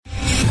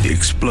The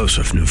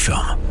explosive new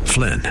film,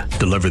 Flynn,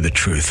 Deliver the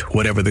Truth,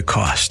 Whatever the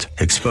Cost,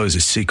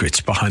 exposes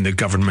secrets behind the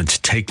government's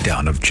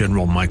takedown of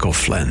General Michael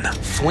Flynn.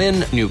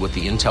 Flynn knew what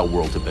the intel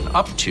world had been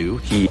up to.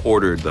 He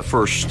ordered the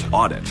first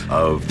audit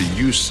of the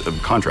use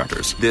of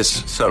contractors.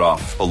 This set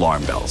off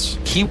alarm bells.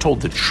 He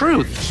told the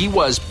truth. He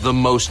was the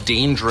most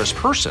dangerous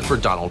person for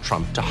Donald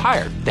Trump to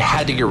hire. They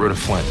had to get rid of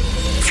Flynn.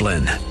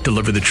 Flynn,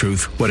 Deliver the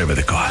Truth, Whatever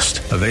the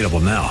Cost. Available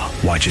now.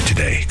 Watch it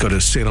today. Go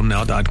to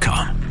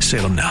salemnow.com.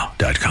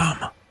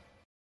 salemnow.com.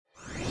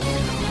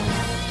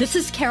 This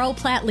is Carol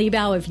Platt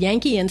Liebau of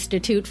Yankee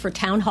Institute for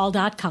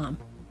townhall.com.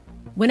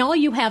 When all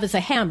you have is a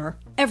hammer,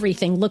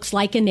 everything looks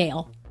like a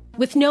nail.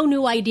 With no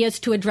new ideas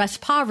to address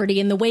poverty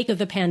in the wake of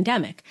the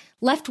pandemic,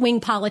 left-wing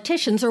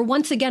politicians are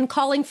once again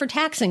calling for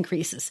tax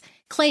increases,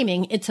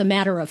 claiming it's a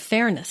matter of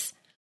fairness.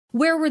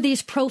 Where were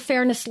these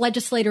pro-fairness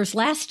legislators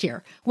last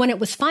year when it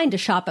was fine to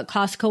shop at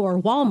Costco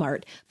or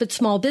Walmart, but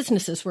small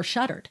businesses were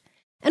shuttered?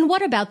 And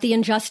what about the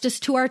injustice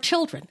to our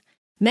children?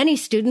 Many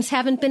students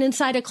haven't been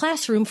inside a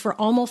classroom for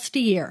almost a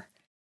year.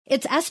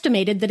 It's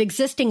estimated that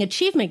existing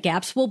achievement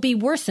gaps will be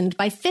worsened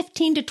by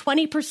 15 to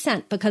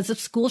 20% because of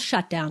school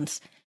shutdowns.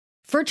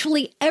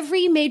 Virtually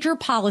every major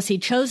policy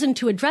chosen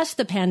to address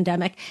the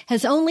pandemic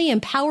has only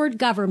empowered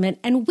government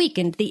and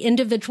weakened the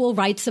individual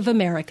rights of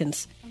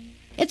Americans.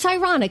 It's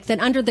ironic that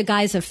under the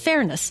guise of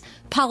fairness,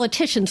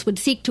 politicians would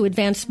seek to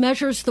advance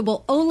measures that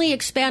will only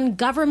expand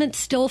government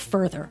still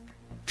further.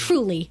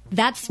 Truly,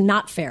 that's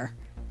not fair.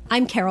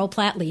 I'm Carol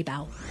Platt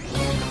Liebau.